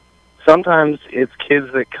Sometimes it's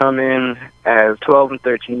kids that come in as 12 and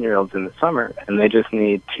 13-year-olds in the summer, and they just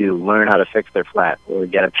need to learn how to fix their flat or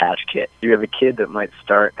get a patch kit. You have a kid that might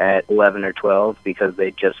start at 11 or 12 because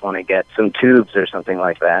they just want to get some tubes or something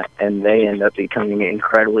like that, and they end up becoming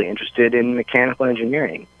incredibly interested in mechanical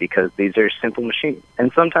engineering because these are simple machines.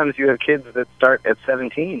 And sometimes you have kids that start at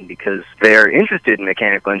 17 because they're interested in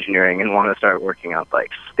mechanical engineering and want to start working on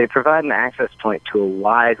bikes. They provide an access point to a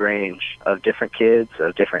wide range of different kids,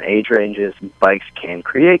 of different age ranges. Bikes can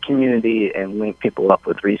create community and link people up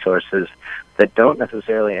with resources that don't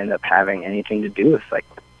necessarily end up having anything to do with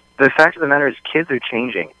cycling. The fact of the matter is kids are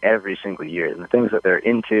changing every single year, and the things that they're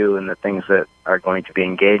into and the things that are going to be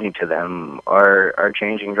engaging to them are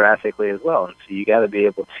changing drastically as well. And so you got to be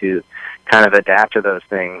able to kind of adapt to those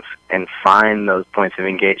things and find those points of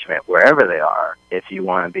engagement wherever they are if you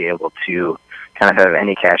want to be able to kind of have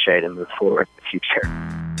any cachet to move forward in the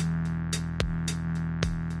future.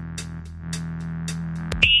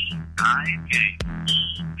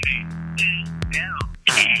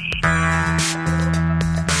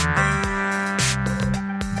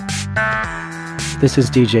 This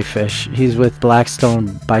is DJ Fish. He's with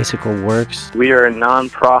Blackstone Bicycle Works. We are a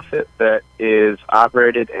nonprofit that is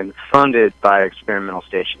operated and funded by Experimental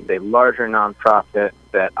Station, a larger nonprofit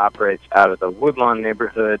that operates out of the Woodlawn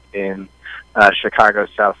neighborhood in Chicago's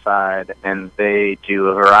South Side, and they do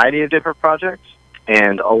a variety of different projects.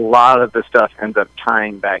 And a lot of the stuff ends up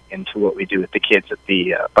tying back into what we do with the kids at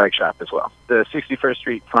the bike shop as well. The 61st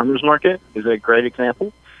Street Farmers Market is a great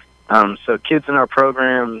example. So kids in our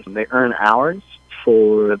program, they earn hours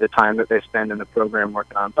for the time that they spend in the program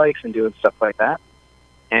working on bikes and doing stuff like that.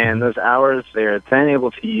 And those hours they're then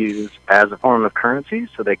able to use as a form of currency,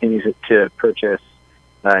 so they can use it to purchase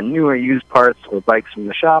new or used parts or bikes from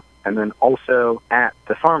the shop, and then also at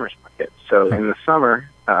the farmers market. So in the summer,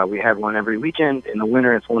 we have one every weekend. In the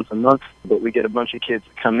winter, it's once a month. But we get a bunch of kids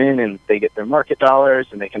that come in, and they get their market dollars,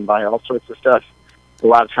 and they can buy all sorts of stuff. A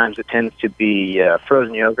lot of times it tends to be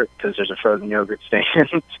frozen yogurt because there's a frozen yogurt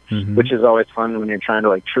stand, which is always fun when you're trying to,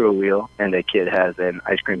 like, true a wheel, and a kid has an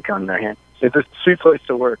ice cream cone in their hand. So it's a sweet place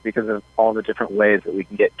to work because of all the different ways that we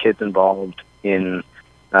can get kids involved in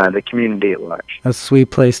the community at large. A sweet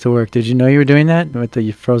place to work. Did you know you were doing that with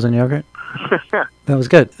the frozen yogurt? That was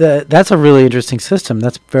good. That's a really interesting system.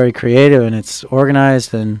 That's very creative, and it's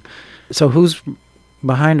organized. And so who's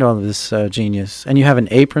behind all of this genius? And you have an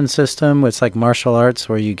apron system. It's like martial arts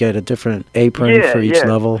where you get a different apron for each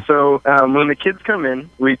level. So when the kids come in,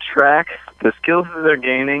 we track the skills that they're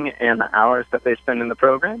gaining and the hours that they spend in the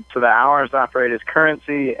program. So the hours operate as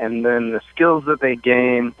currency, and then the skills that they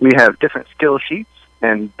gain, we have different skill sheets.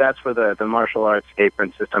 And that's where the martial arts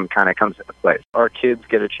apron system kind of comes into place. Our kids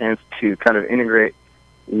get a chance to kind of integrate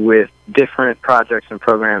with different projects and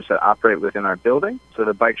programs that operate within our building. So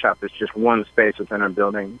the bike shop is just one space within our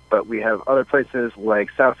building, but we have other places like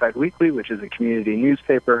Southside Weekly, which is a community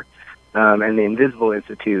newspaper, and the Invisible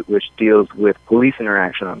Institute, which deals with police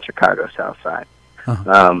interaction on Chicago's South Side.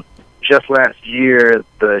 Just last year,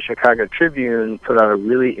 the Chicago Tribune put out a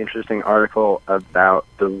really interesting article about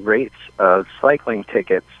the rates of cycling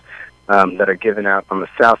tickets that are given out on the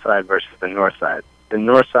south side versus the north side. The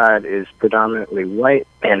north side is predominantly white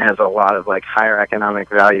and has a lot of, like, higher economic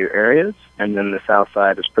value areas, and then the south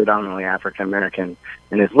side is predominantly African American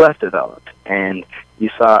and is less developed. And you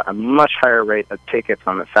saw a much higher rate of tickets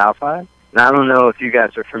on the south side. Now, I don't know if you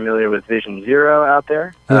guys are familiar with Vision Zero out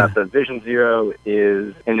there. So Vision Zero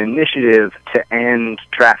is an initiative to end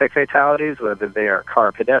traffic fatalities, whether they are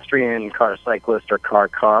car pedestrian, car cyclist, or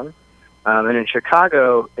car. And in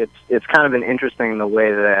Chicago, it's kind of been interesting the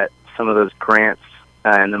way that some of those grants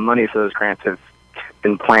and the money for those grants have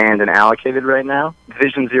been planned and allocated right now.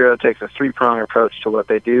 Vision Zero takes a three-pronged approach to what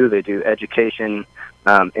they do. They do education,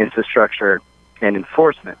 infrastructure, and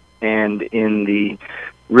enforcement. And in the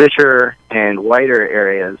richer and whiter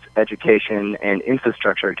areas, education and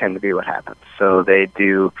infrastructure tend to be what happens. So they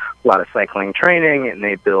do a lot of cycling training, and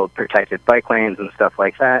they build protected bike lanes and stuff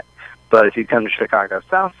like that. But if you come to Chicago's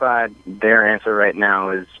South Side, their answer right now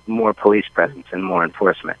is more police presence and more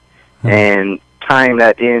enforcement. And tying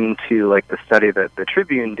that into, like, the study that the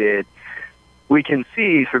Tribune did, we can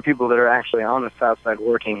see for people that are actually on the South Side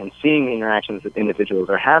working and seeing the interactions that individuals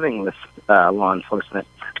are having with law enforcement,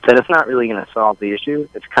 that it's not really going to solve the issue.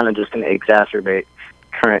 It's kind of just going to exacerbate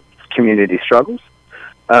current community struggles.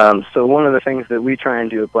 So one of the things that we try and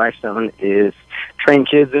do at Blackstone is train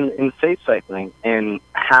kids in safe cycling and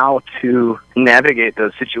how to navigate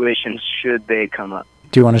those situations should they come up.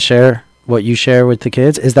 Do you want to share what you share with the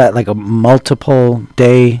kids? Is that like a multiple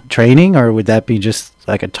day training, or would that be just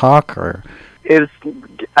like a talk? Or is,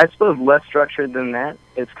 I suppose, less structured than that.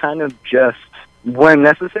 It's kind of just when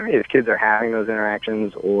necessary, if kids are having those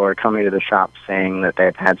interactions or coming to the shop saying that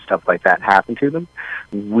they've had stuff like that happen to them,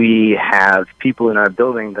 we have people in our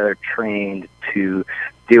building that are trained to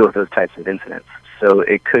deal with those types of incidents. So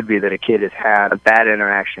it could be that a kid has had a bad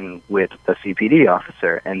interaction with the CPD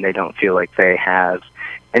officer and they don't feel like they have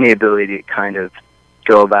any ability to kind of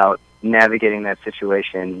go about navigating that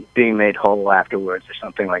situation, being made whole afterwards or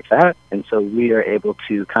something like that. And so we are able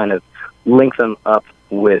to kind of link them up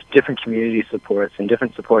with different community supports and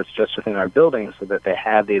different supports just within our building so that they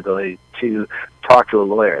have the ability to talk to a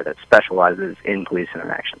lawyer that specializes in police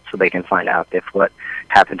interactions so they can find out if what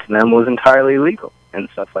happened to them was entirely legal and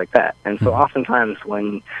stuff like that. And so oftentimes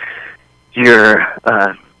when you're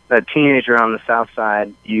a teenager on the South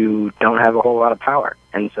Side, you don't have a whole lot of power.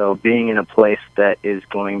 And so being in a place that is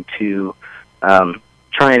going to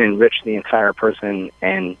try and enrich the entire person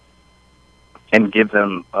and give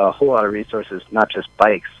them a whole lot of resources, not just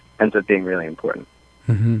bikes, ends up being really important.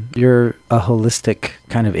 Mm-hmm. You're a holistic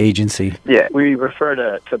kind of agency. Yeah, we refer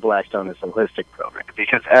to Blackstone as a holistic program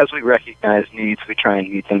because as we recognize needs, we try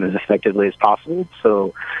and meet them as effectively as possible.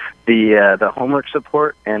 So the homework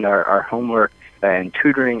support and our homework and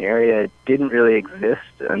tutoring area didn't really exist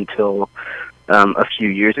until a few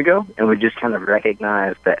years ago, and we just kind of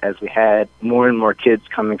recognized that as we had more and more kids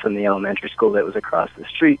coming from the elementary school that was across the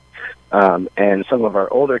street, and some of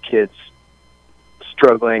our older kids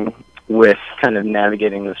struggling with kind of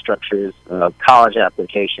navigating the structures of college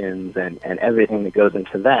applications and everything that goes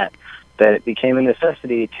into that it became a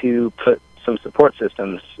necessity to put some support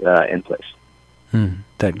systems in place.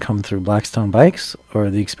 That come through Blackstone Bikes or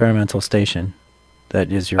the experimental station?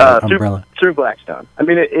 That is your umbrella? Through Blackstone. I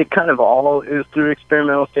mean, it kind of all is through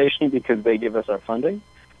Experimental Station because they give us our funding,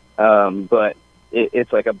 but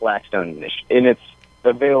it's like a Blackstone initiative, and it's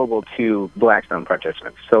available to Blackstone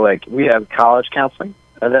participants. So, like, we have college counseling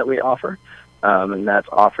that we offer, and that's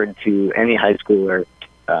offered to any high schooler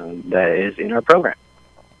that is in our program.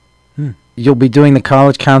 You'll be doing the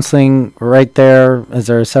college counseling right there. Is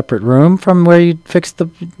there a separate room from where you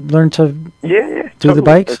learn to do totally. The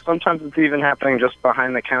bikes? Sometimes it's even happening just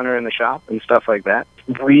behind the counter in the shop and stuff like that.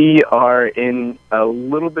 We are in a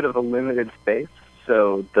little bit of a limited space.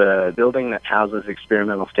 So the building that houses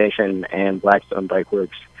Experimental Station and Blackstone Bike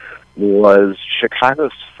Works was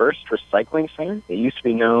Chicago's first recycling center. It used to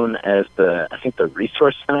be known as the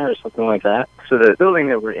Resource Center or something like that. So the building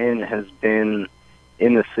that we're in has been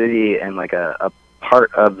in the city and like a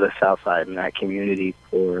part of the South Side in that community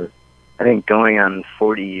for, I think, going on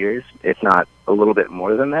 40 years, if not a little bit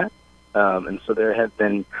more than that. And so there have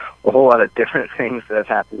been a whole lot of different things that have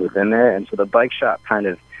happened within there. And so the bike shop kind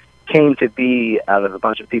of came to be out of a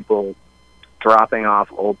bunch of people dropping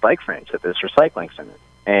off old bike frames at this recycling center.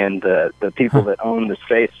 And the people that own the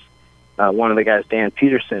space, one of the guys, Dan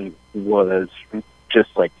Peterson, was just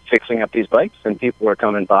like fixing up these bikes, and people were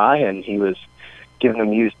coming by, and he was giving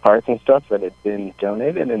them used parts and stuff that had been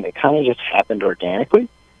donated, and it kind of just happened organically.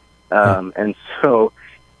 And so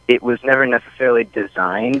it was never necessarily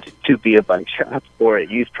designed to be a bike shop or a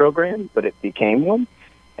youth program, but it became one.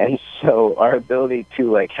 And so our ability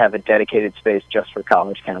to like have a dedicated space just for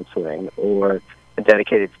college counseling or a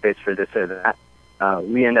dedicated space for this or that,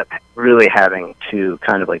 we end up really having to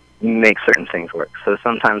kind of like make certain things work. So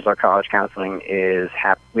sometimes our college counseling is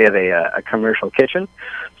we have a commercial kitchen.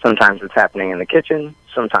 Sometimes it's happening in the kitchen.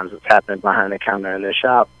 Sometimes it's happening behind the counter in the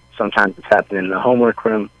shop. Sometimes it's happening in the homework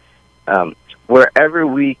room. Wherever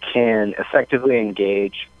we can effectively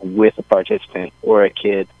engage with a participant or a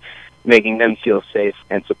kid, making them feel safe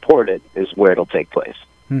and supported is where it'll take place.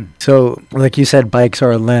 So, like you said, bikes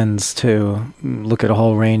are a lens to look at a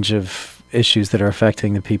whole range of issues that are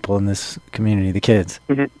affecting the people in this community, the kids.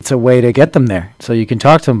 It's a way to get them there so you can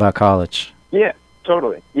talk to them about college. Yeah,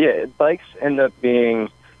 totally. Yeah, bikes end up being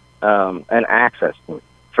an access point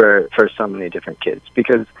for so many different kids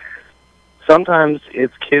because sometimes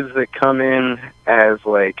it's kids that come in as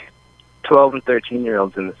like 12 and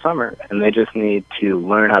 13-year-olds in the summer and they just need to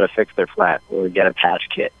learn how to fix their flat or get a patch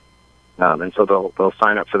kit. And so they'll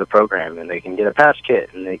sign up for the program and they can get a patch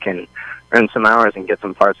kit and they can earn some hours and get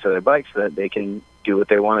some parts for their bikes so that they can do what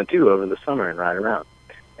they want to do over the summer and ride around.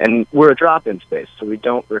 And we're a drop-in space, so we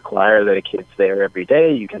don't require that a kid's there every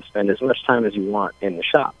day. You can spend as much time as you want in the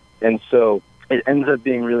shop. And so it ends up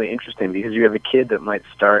being really interesting because you have a kid that might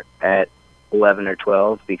start at 11 or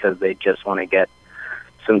 12 because they just want to get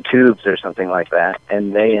some tubes or something like that,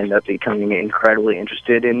 and they end up becoming incredibly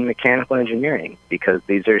interested in mechanical engineering because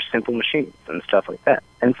these are simple machines and stuff like that.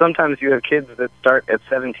 And sometimes you have kids that start at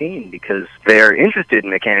 17 because they're interested in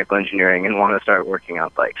mechanical engineering and want to start working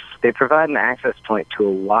on bikes. They provide an access point to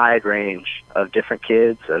a wide range of different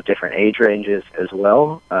kids, of different age ranges as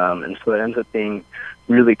well, and so it ends up being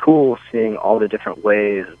really cool seeing all the different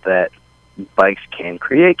ways that bikes can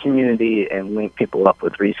create community and link people up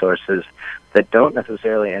with resources that don't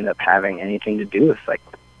necessarily end up having anything to do with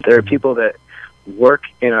cycling. There are people that work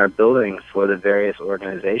in our buildings for the various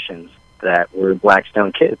organizations that were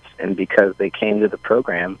Blackstone kids, and because they came to the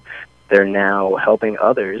program, they're now helping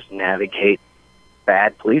others navigate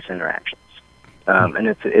bad police interactions. And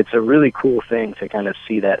it's a really cool thing to kind of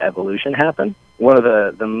see that evolution happen. One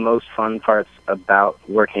of the most fun parts about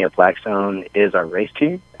working at Blackstone is our race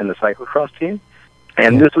team and the cyclocross team.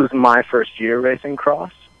 And this was my first year racing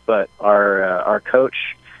cross, but our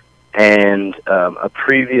coach and a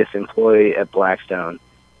previous employee at Blackstone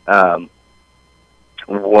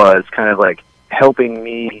was kind of like helping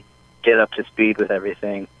me get up to speed with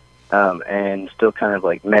everything, and still kind of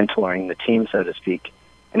like mentoring the team, so to speak.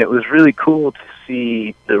 And it was really cool to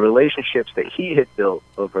see the relationships that he had built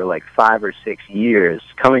over like 5 or 6 years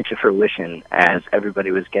coming to fruition as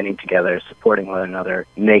everybody was getting together, supporting one another,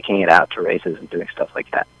 making it out to races and doing stuff like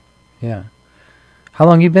that. Yeah. How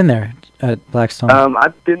long have you been there at Blackstone?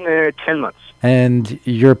 I've been there 10 months. And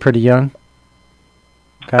you're pretty young?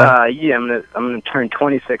 Okay. Yeah, I'm gonna turn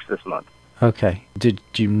 26 this month. Okay. Did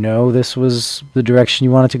you know this was the direction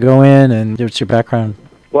you wanted to go in, and what's your background?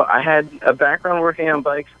 Well, I had a background working on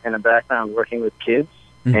bikes and a background working with kids,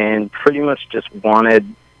 and pretty much just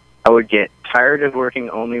I would get tired of working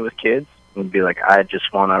only with kids. It would be like, I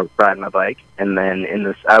just want to ride my bike. And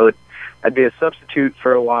then I'd be a substitute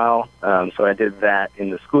for a while, so I did that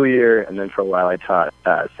in the school year, and then for a while I taught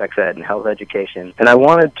sex ed and health education. And I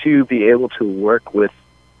wanted to be able to work with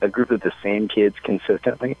a group of the same kids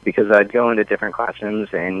consistently, because I'd go into different classrooms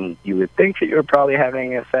and you would think that you were probably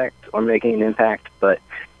having an effect or making an impact, but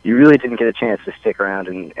you really didn't get a chance to stick around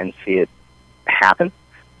and see it happen.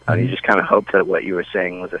 You just kind of hoped that what you were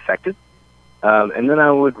saying was effective. And then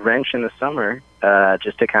I would wrench in the summer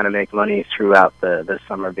just to kind of make money throughout the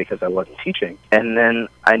summer because I wasn't teaching. And then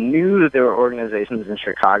I knew that there were organizations in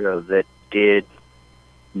Chicago that did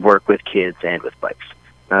work with kids and with bikes.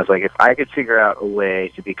 And I was like, if I could figure out a way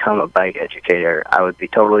to become a bike educator, I would be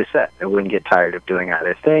totally set. I wouldn't get tired of doing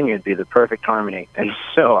either thing. It would be the perfect harmony. And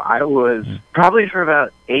so I was probably for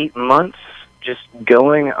about 8 months just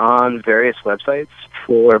going on various websites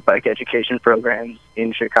for bike education programs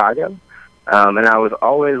in Chicago. And I was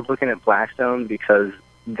always looking at Blackstone because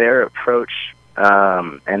their approach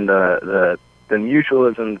and the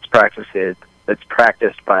mutualism that's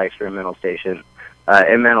practiced by Experimental Station,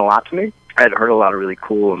 it meant a lot to me. I'd heard a lot of really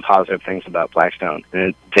cool and positive things about Blackstone,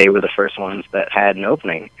 and they were the first ones that had an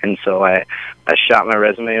opening. And so I shot my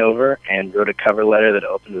resume over and wrote a cover letter that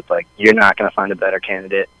opened with, like, you're not going to find a better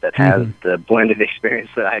candidate that has the blended experience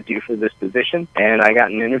that I do for this position. And I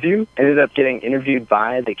got an interview, ended up getting interviewed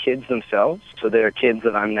by the kids themselves. So there are kids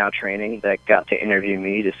that I'm now training that got to interview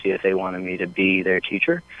me to see if they wanted me to be their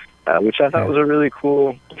teacher. Which I thought was a really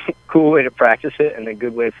cool way to practice it, and a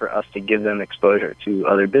good way for us to give them exposure to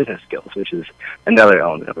other business skills, which is another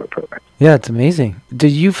element of our program. Yeah, it's amazing.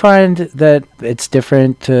 Did you find that it's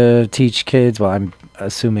different to teach kids? Well, I'm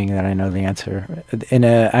assuming that I know the answer. In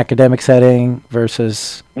an academic setting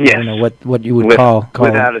versus what you would call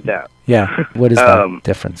without a doubt. Yeah. What is that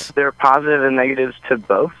difference? There are positive and negatives to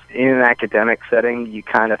both. In an academic setting, you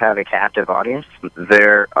kind of have a captive audience.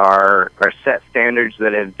 There are set standards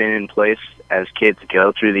that have been in place as kids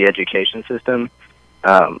go through the education system.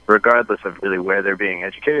 Regardless of really where they're being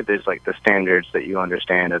educated, there's like the standards that you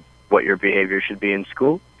understand of what your behavior should be in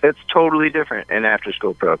school. It's totally different in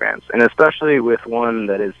after-school programs, and especially with one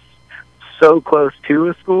that is so close to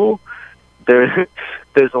a school.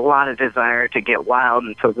 There's a lot of desire to get wild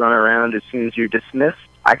and to run around as soon as you're dismissed.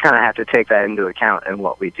 I kind of have to take that into account in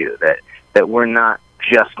what we do, that we're not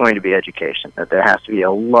just going to be education, that there has to be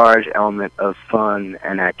a large element of fun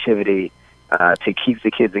and activity to keep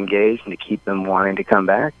the kids engaged and to keep them wanting to come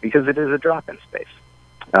back, because it is a drop-in space.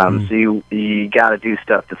 So you got to do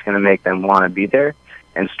stuff that's going to make them want to be there,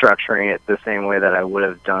 and structuring it the same way that I would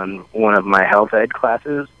have done one of my health ed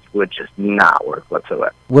classes would just not work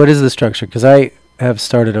whatsoever. What is the structure? Because I have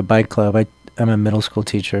started a bike club. I'm a middle school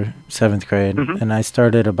teacher, 7th grade, and I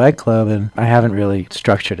started a bike club, and I haven't really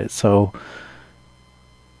structured it. So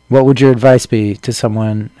what would your advice be to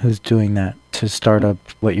someone who's doing that, to start up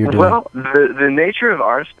what you're doing? Well, the nature of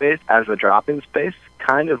our space as a drop-in space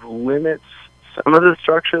kind of limits some of the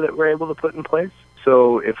structure that we're able to put in place.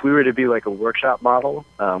 So if we were to be like a workshop model,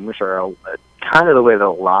 which are kind of the way that a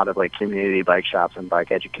lot of like community bike shops and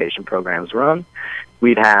bike education programs run,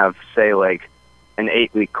 we'd have, say, like an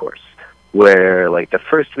 8-week course where like the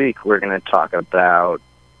first week we're going to talk about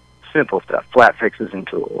simple stuff, flat fixes and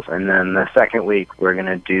tools. And then the second week we're going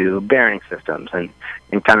to do bearing systems and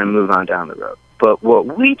kind of move on down the road. But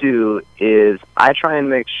what we do is I try and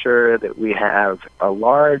make sure that we have a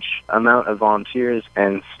large amount of volunteers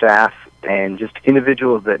and staff and just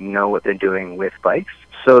individuals that know what they're doing with bikes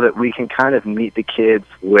so that we can kind of meet the kids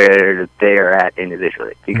where they're at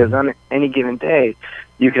individually. Because on any given day,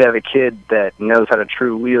 you could have a kid that knows how to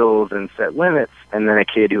true wheels and set limits, and then a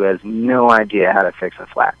kid who has no idea how to fix a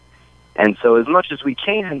flat. And so as much as we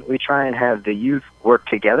can, we try and have the youth work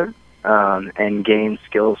together and gain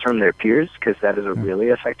skills from their peers, because that is a really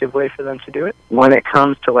effective way for them to do it. When it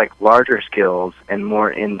comes to like larger skills and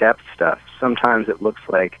more in-depth stuff, sometimes it looks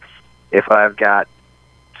like if I've got,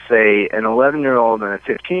 say, an 11-year-old and a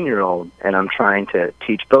 15-year-old, and I'm trying to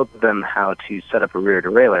teach both of them how to set up a rear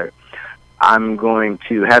derailleur, I'm going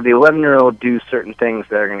to have the 11-year-old do certain things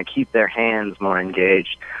that are going to keep their hands more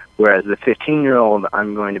engaged, whereas the 15-year-old,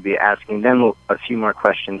 I'm going to be asking them a few more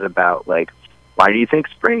questions about, like, why do you think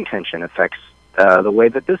spring tension affects the way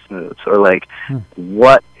that this moves? Or, like,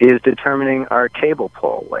 what is determining our cable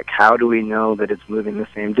pull? Like, how do we know that it's moving the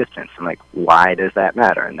same distance? And, like, why does that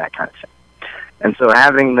matter? And that kind of thing. And so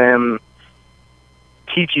having them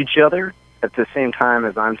teach each other at the same time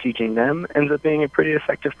as I'm teaching them ends up being a pretty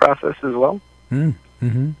effective process as well.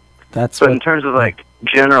 Mm-hmm. But in terms of, like,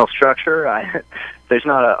 general structure, there's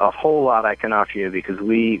not a whole lot I can offer you because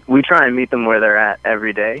we try and meet them where they're at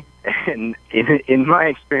every day. And in my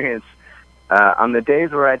experience, on the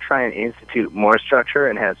days where I try and institute more structure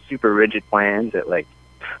and have super rigid plans at, like,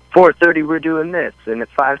 4:30 we're doing this, and at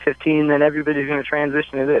 5:15 then everybody's going to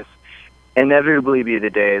transition to this, inevitably be the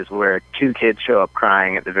days where 2 kids show up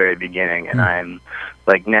crying at the very beginning, and I'm,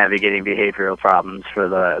 like, navigating behavioral problems for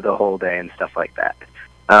the whole day and stuff like that.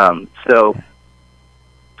 So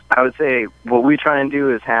I would say what we try and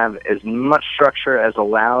do is have as much structure as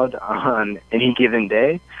allowed on any given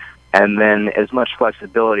day, and then as much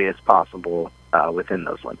flexibility as possible within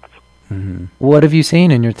those limits. Mm-hmm. What have you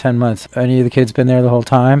seen in your 10 months? Any of the kids been there the whole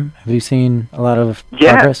time? Have you seen a lot of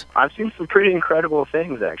progress? Yeah, I've seen some pretty incredible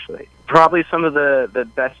things, actually. Probably some of the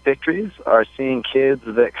best victories are seeing kids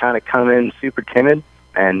that kind of come in super timid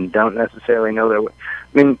and don't necessarily know their way.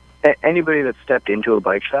 I mean, anybody that's stepped into a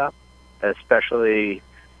bike shop, especially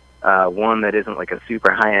one that isn't like a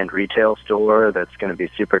super high-end retail store that's going to be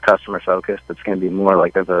super customer-focused, that's going to be more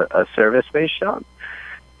like of a service-based shop,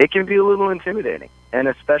 it can be a little intimidating. And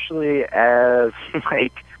especially as,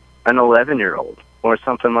 like, an 11-year-old or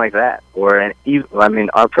something like that. Our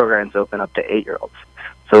programs open up to 8-year-olds.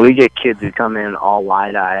 So we get kids who come in all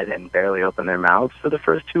wide-eyed and barely open their mouths for the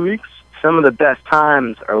first 2 weeks. Some of the best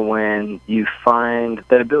times are when you find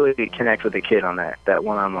the ability to connect with a kid on that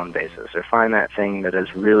one-on-one basis, or find that thing that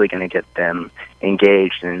is really going to get them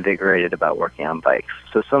engaged and invigorated about working on bikes.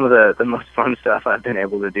 So some of the most fun stuff I've been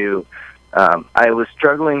able to do, I was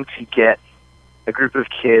struggling to get a group of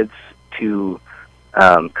kids to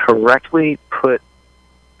correctly put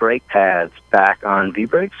brake pads back on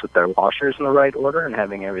V-brakes with their washers in the right order and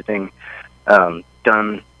having everything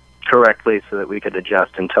done correctly so that we could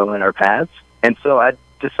adjust and toe in our pads. And so I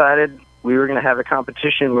decided we were going to have a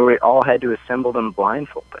competition where we all had to assemble them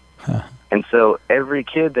blindfolded. Huh. And so every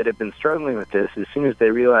kid that had been struggling with this, as soon as they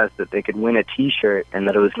realized that they could win a T-shirt and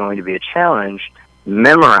that it was going to be a challenge,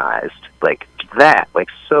 memorized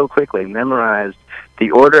so quickly, memorized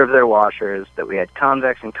the order of their washers, that we had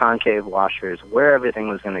convex and concave washers, where everything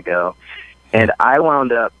was going to go. And I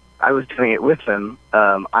was doing it with them.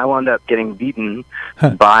 I wound up getting beaten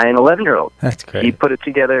by an 11-year-old. That's great. He put it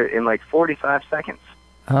together in like 45 seconds.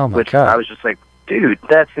 Oh, my God. I was just like, dude,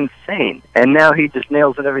 that's insane. And now he just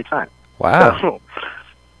nails it every time. Wow. So,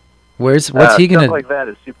 what's he going to... Stuff like that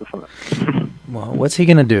is super fun. Well, what's he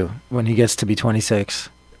going to do when he gets to be 26?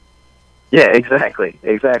 Yeah, exactly.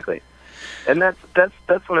 And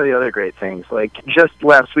that's one of the other great things. Like, just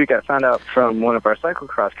last week I found out from one of our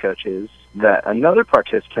cyclocross coaches that another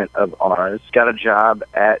participant of ours got a job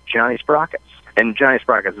at Johnny Sprockets. And Johnny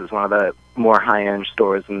Sprockets is one of the more high-end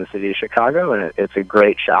stores in the city of Chicago, and it's a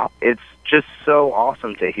great shop. It's just so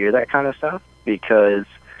awesome to hear that kind of stuff, because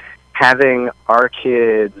having our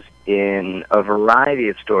kids in a variety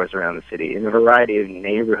of stores around the city, in a variety of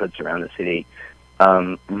neighborhoods around the city,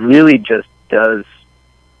 really just does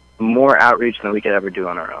more outreach than we could ever do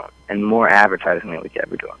on our own, and more advertising than we could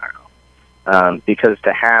ever do on our own. Because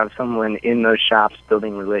to have someone in those shops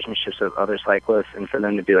building relationships with other cyclists, and for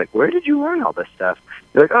them to be like, where did you learn all this stuff?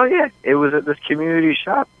 You're like, oh yeah, it was at this community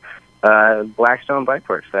shop, Blackstone Bike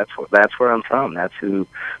Works. That's where I'm from. That's who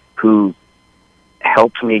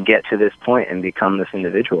helped me get to this point and become this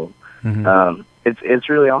individual. Mm-hmm. It's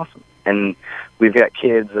really awesome. And we've got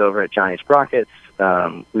kids over at Johnny Sprockets.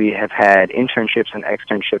 We have had internships and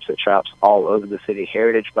externships at shops all over the city.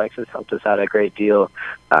 Heritage Bikes has helped us out a great deal.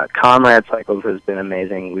 Comrade Cycles has been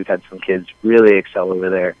amazing. We've had some kids really excel over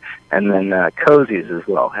there. And then Cozy's as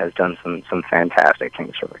well has done some fantastic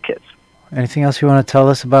things for our kids. Anything else you want to tell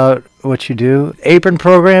us about what you do? Apron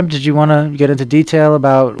program, did you want to get into detail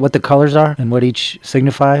about what the colors are and what each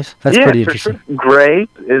signifies? That's pretty interesting. Sure. Gray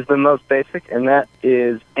is the most basic, and that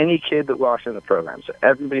is any kid that walks in the program. So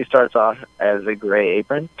everybody starts off as a gray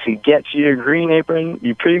apron. To get to your green apron,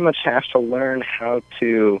 you pretty much have to learn how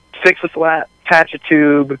to fix a flat, patch a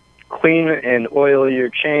tube, clean and oil your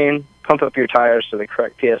chain, pump up your tires to the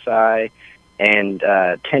correct PSI, and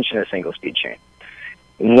tension a single-speed chain.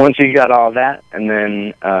 Once you got all that, and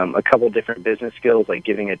then a couple different business skills like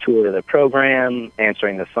giving a tour of the program,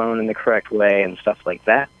 answering the phone in the correct way, and stuff like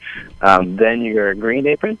that, then you're a green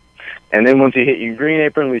apron. And then once you hit your green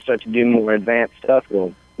apron, we start to do more advanced stuff,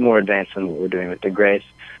 well, more advanced than what we're doing with the grays.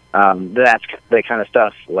 That's the kind of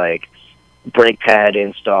stuff like brake pad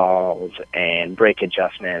installs and brake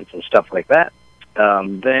adjustments and stuff like that.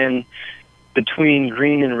 Then between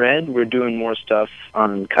green and red, we're doing more stuff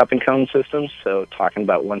on cup and cone systems, so talking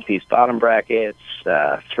about one-piece bottom brackets,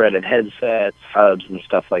 threaded headsets, hubs, and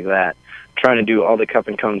stuff like that. Trying to do all the cup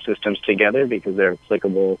and cone systems together because they're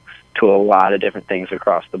applicable to a lot of different things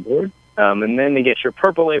across the board. And then to get your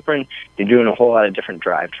purple apron, you're doing a whole lot of different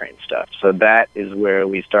drivetrain stuff. So that is where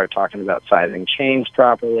we start talking about sizing chains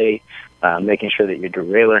properly, making sure that your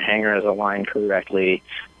derailleur hanger is aligned correctly,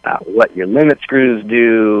 what your limit screws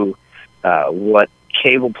do, what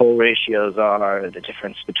cable pull ratios are, the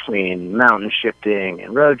difference between mountain shifting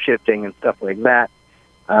and road shifting and stuff like that.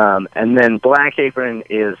 And then black apron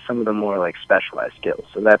is some of the more like specialized skills.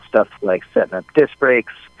 So that's stuff like setting up disc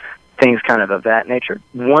brakes, things kind of that nature.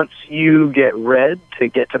 Once you get red to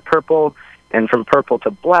get to purple, and from purple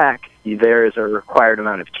to black, there is a required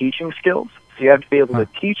amount of teaching skills. So you have to be able to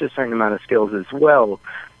teach a certain amount of skills as well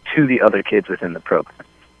to the other kids within the program.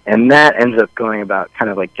 And that ends up going about kind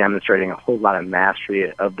of like demonstrating a whole lot of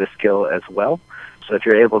mastery of the skill as well. So if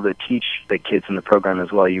you're able to teach the kids in the program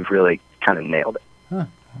as well, you've really kind of nailed it. Huh.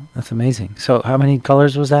 That's amazing. So how many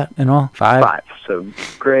colors was that in all? 5? 5. So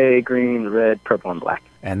gray, green, red, purple, and black.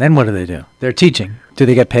 And then what do they do? They're teaching. Do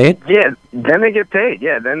they get paid? Yeah, then they get paid.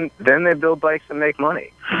 Yeah, then they build bikes and make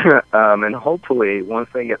money. And hopefully, once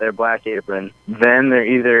they get their black apron, then they're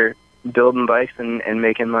either building bikes and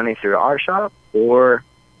making money through our shop, or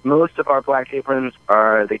most of our black aprons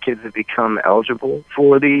are the kids that become eligible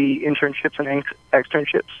for the internships and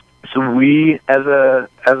externships. So we, as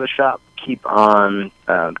a shop, keep on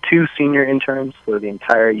 2 senior interns for the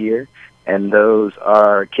entire year, and those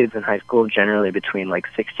are kids in high school, generally between like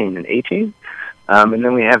 16 and 18. And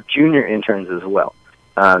then we have junior interns as well.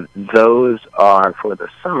 Those are for the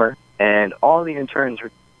summer, and all the interns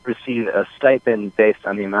receive a stipend based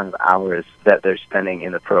on the amount of hours that they're spending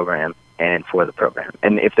in the program and for the program.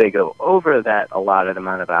 And if they go over that allotted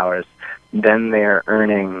amount of hours, then they're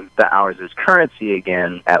earning the hours as currency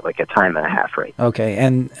again at like a time and a half rate. Okay,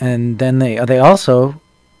 and then they also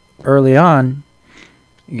early on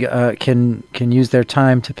can use their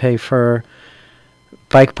time to pay for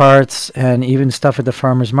bike parts and even stuff at the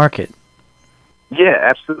farmers market. Yeah,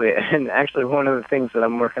 absolutely. And actually, one of the things that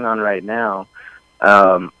I'm working on right now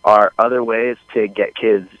are other ways to get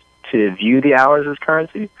kids to view the hours as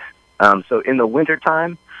currency. So in the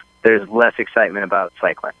wintertime, there's less excitement about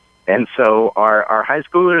cycling. And so our high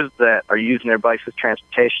schoolers that are using their bikes as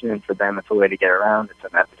transportation, and for them it's a way to get around, it's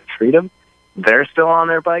a method of freedom, they're still on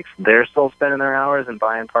their bikes. They're still spending their hours and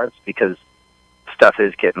buying parts because stuff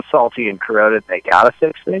is getting salty and corroded. They got to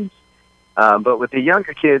fix things. But with the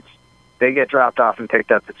younger kids, they get dropped off and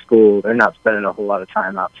picked up at school. They're not spending a whole lot of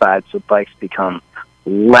time outside, so bikes become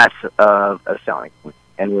less of a selling point.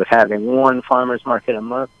 And with having one farmer's market a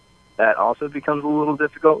month, that also becomes a little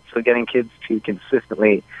difficult. So getting kids to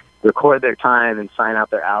consistently record their time and sign out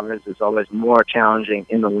their hours is always more challenging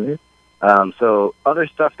in the winter. So other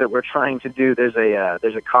stuff that we're trying to do, there's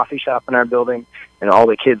a coffee shop in our building, and all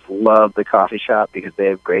the kids love the coffee shop because they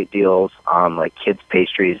have great deals on like kids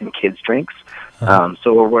pastries and kids drinks.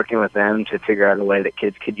 So we're working with them to figure out a way that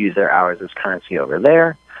kids could use their hours as currency over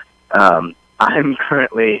there. I'm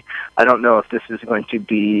currently, I don't know if this is going to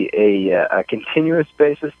be a continuous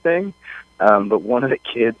basis thing, but one of the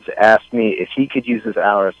kids asked me if he could use his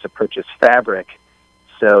hours to purchase fabric,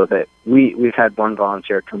 so that we've had one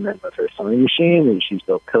volunteer come in with her sewing machine, and she's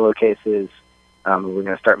built pillowcases. We're going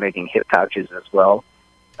to start making hip pouches as well.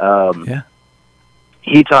 Yeah.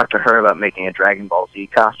 He talked to her about making a Dragon Ball Z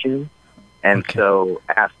costume, and so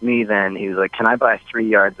asked me then, he was like, can I buy 3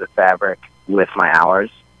 yards of fabric with my hours?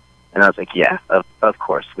 And I was like, yeah, of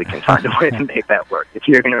course, we can find a way to make that work. If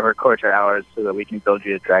you're going to record your hours so that we can build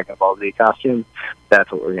you a Dragon Ball Z costume,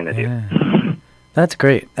 that's what we're going to do. That's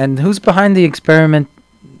great. And who's behind the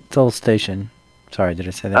experimental station? Sorry, did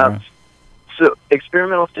I say that wrong? So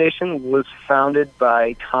Experimental Station was founded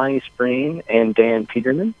by Connie Spreen and Dan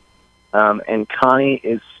Peterman, and Connie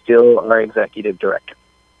is still our executive director.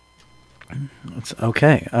 It's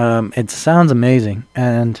okay. It sounds amazing.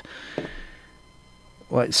 And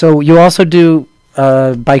so you also do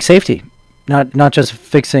bike safety, not just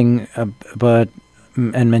fixing, but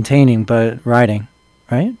and maintaining, but riding,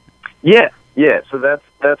 right? Yeah. So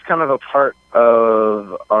that's kind of a part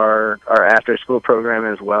of our after school program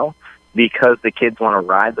as well. Because the kids want to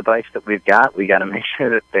ride the bikes that we've got, we got to make sure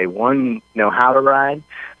that they, one, know how to ride,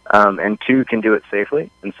 and two, can do it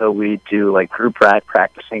safely. And so we do like group ride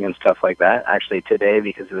practicing and stuff like that. Actually today,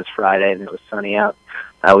 because it was Friday and it was sunny out,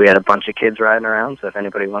 we had a bunch of kids riding around. So if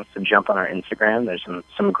anybody wants to jump on our Instagram, there's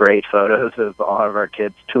some great photos of all of our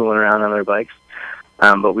kids tooling around on their bikes.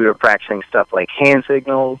 But we were practicing stuff like hand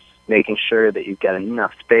signals, making sure that you've got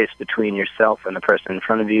enough space between yourself and the person in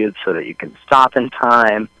front of you so that you can stop in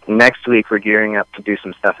time. Next week, we're gearing up to do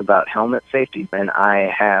some stuff about helmet safety, and I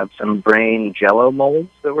have some brain jello molds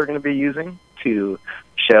that we're going to be using to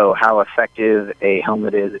show how effective a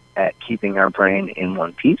helmet is at keeping our brain in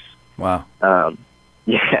one piece. Wow.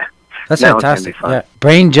 Yeah. That's fantastic. Yeah.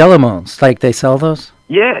 Brain jello molds, like they sell those?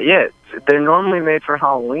 Yeah. They're normally made for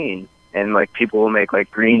Halloween, and like people will make like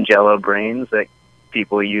green jello brains that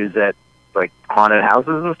people use at like haunted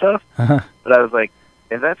houses and stuff. But I was like,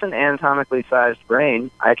 if that's an anatomically sized brain,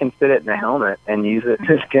 I can fit it in a helmet and use it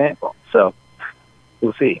as a cannonball. So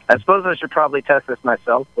we'll see. I suppose I should probably test this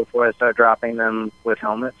myself before I start dropping them with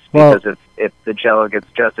helmets, because if the jello gets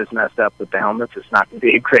just as messed up with the helmets, it's not going to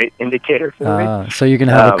be a great indicator for me. So you're going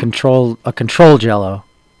to have a control jello.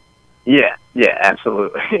 Yeah,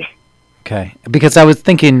 absolutely. Okay, because I was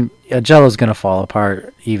thinking jello's going to fall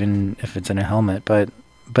apart even if it's in a helmet, but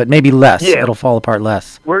maybe less. Yeah. It'll fall apart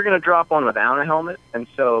less. We're going to drop one without a helmet, and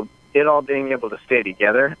so it all being able to stay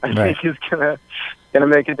together, I think is going to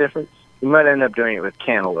make a difference. We might end up doing it with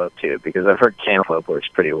cantaloupe, too, because I've heard cantaloupe works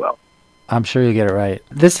pretty well. I'm sure you get it right.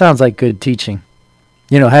 This sounds like good teaching.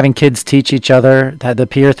 Having kids teach each other, the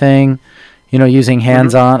peer thing, using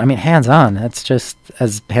hands-on. I mean, hands-on, that's just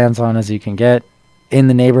as hands-on as you can get. In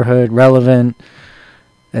the neighborhood, relevant.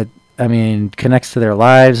 Connects to their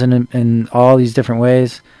lives in all these different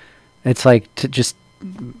ways. It's like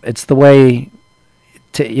it's the way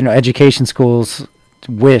education schools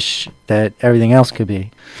wish that everything else could be.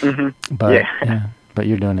 Mm-hmm. But but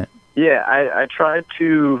you're doing it. Yeah, I try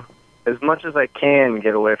to, as much as I can,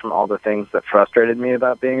 get away from all the things that frustrated me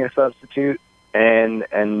about being a substitute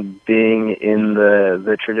and being in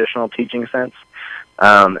the traditional teaching sense.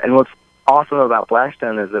 And what's awesome about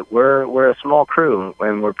Blackstone is that we're a small crew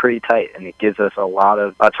and we're pretty tight, and it gives us a lot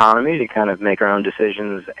of autonomy to kind of make our own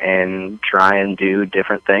decisions and try and do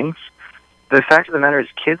different things. The fact of the matter is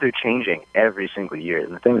kids are changing every single year,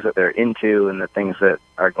 and the things that they're into and the things that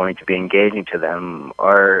are going to be engaging to them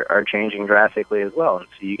are changing drastically as well. And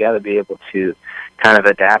so you got to be able to kind of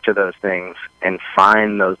adapt to those things and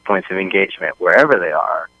find those points of engagement wherever they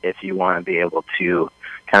are if you want to be able to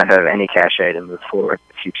kind of have any cachet to move forward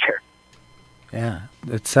in the future. Yeah,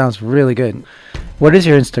 it sounds really good. What is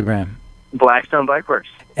your Instagram? Blackstone Bike Works.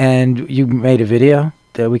 And you made a video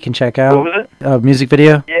that we can check out? What was it? A music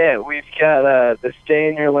video? Yeah, we've got the Stay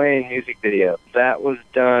in Your Lane music video. That was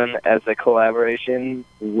done as a collaboration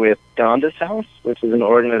with Donda's House, which is an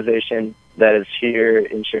organization that is here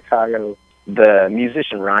in Chicago. The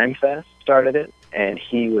musician Rhymefest started it, and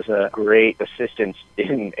he was a great assistant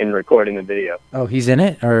in recording the video. Oh, he's in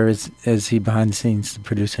it? Or is he behind the scenes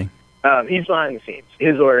producing? He's behind the scenes.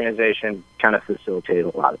 His organization kind of facilitated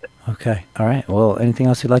a lot of it. Okay. All right. Well, anything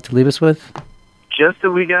else you'd like to leave us with? Just that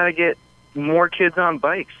we got to get more kids on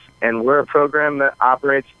bikes. And we're a program that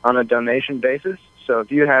operates on a donation basis. So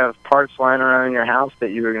if you have parts lying around in your house that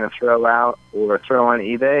you were going to throw out or throw on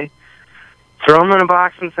eBay, throw them in a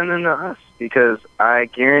box and send them to us. Because I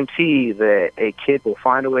guarantee that a kid will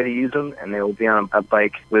find a way to use them, and they will be on a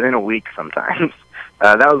bike within a week sometimes.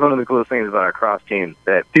 That was one of the coolest things about our cross team,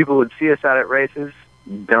 that people would see us out at races,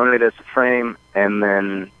 donate us a frame, and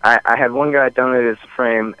then I had one guy donate us a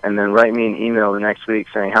frame and then write me an email the next week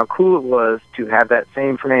saying how cool it was to have that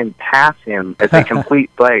same frame pass him as a complete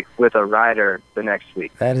bike with a rider the next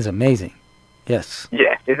week. That is amazing. Yes.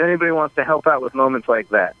 Yeah. If anybody wants to help out with moments like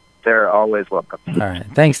that, they're always welcome. All right.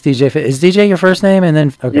 Thanks, DJ. Is DJ your first name? And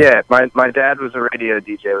then okay. Yeah, my dad was a radio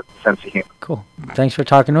DJ with a sense of humor. Cool. Thanks for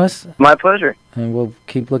talking to us. My pleasure. And we'll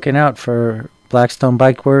keep looking out for Blackstone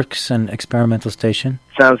Bike Works and Experimental Station.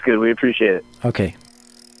 Sounds good. We appreciate it. Okay.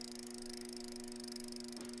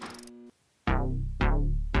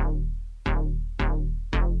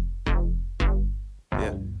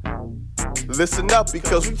 Listen up,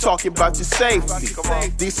 because we talking about your safety.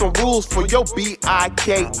 These some rules for your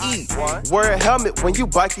B-I-K-E. Wear a helmet when you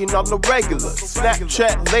biking on the regular.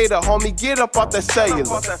 Snapchat later, homie, get up off that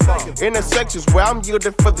cellular. Intersections where I'm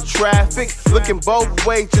yielding for the traffic. Looking both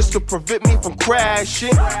ways just to prevent me from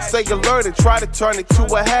crashing. Stay alert and try to turn it to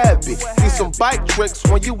a habit. These some bike tricks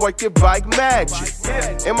when you work your bike magic.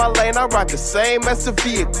 In my lane, I ride the same as the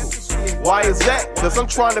vehicles. Why is that? Cause I'm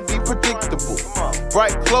trying to be predictable.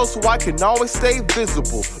 Right close so I can always stay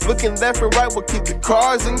visible. Looking left and right will keep the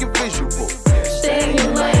cars in your visual. Stay in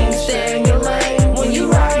your lane, stay in your lane. When you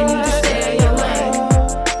ride, you need to stay in your lane.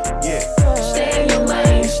 Yeah. Stay in your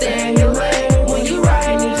lane, stay in your lane. When you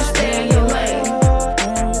ride, you need to stay in your lane.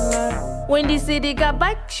 Windy City got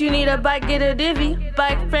bikes, you need a bike, get a divvy.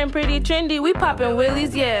 Bike frame pretty trendy, we poppin'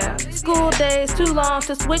 wheelies, yeah. School days too long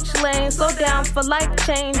to switch lanes. Slow down for life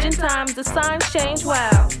change, in times the signs change,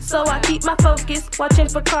 wow. So I keep my focus, watching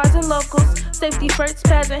for cars and locals. Safety first,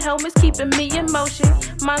 pads and helmets keeping me in motion.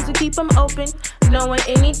 Minds will keep them open, knowing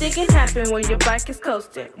anything can happen when your bike is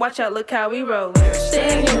coasting. Watch out, look how we rollin'.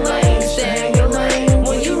 Stay in your lane, stay in your lane.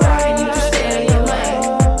 When you ride, you need to stay in your lane.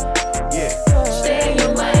 Yeah. Stay in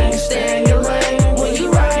your lane, stay in your lane. When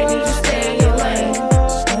you ride, you need to stay in your lane.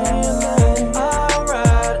 I'll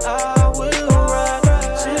ride, I will ride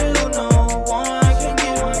till no one can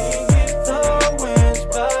get me. The wind's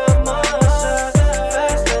by my side,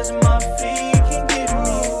 fast as my feet can get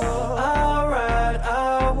me. I'll ride,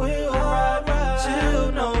 I will ride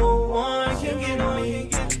till no one can get me.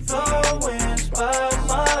 The wind's by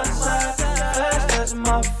my side, fast as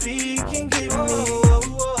my feet can get me.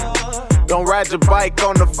 Don't ride your bike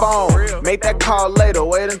on the phone. Make that call later,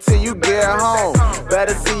 wait until you get home.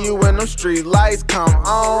 Better see you when them street lights come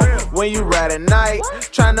on. When you ride at night,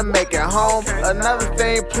 trying to make it home. Another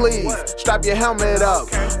thing, please, strap your helmet up.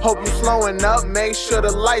 Hope you slowing up, make sure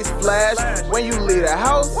the lights flash. When you leave the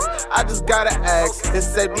house, I just gotta ask, it's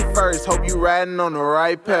safety first, hope you riding on the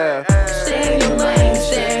right path. Stay in your lane,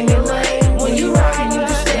 stay in your lane. When you ride, you need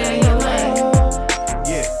to stay in your lane.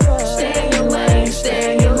 Yeah. Stay in your lane,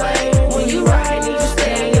 stay in your lane. When you ride, you need to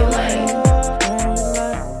stay in your lane.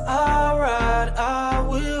 I'll ride, I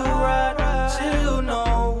will ride till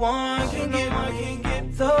no one can get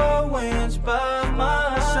me. The wind's by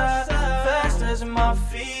my side, fast as my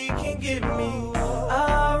feet can get me.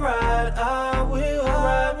 I'll ride, I will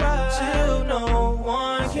ride till no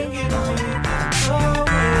one can get me.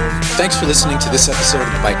 Thanks for listening to this episode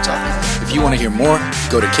of Bike Talk. If you want to hear more,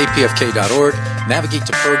 go to kpfk.org, navigate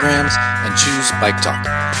to programs, and choose Bike Talk.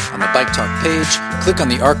 On the Bike Talk page, click on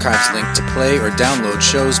the archives link to play or download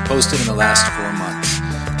shows posted in the last 4 months.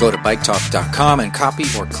 Go to biketalk.com and copy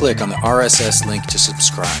or click on the RSS link to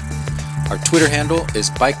subscribe. Our Twitter handle is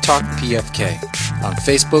BikeTalkPFK. On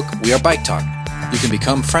Facebook, we are Bike Talk. You can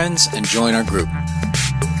become friends and join our group.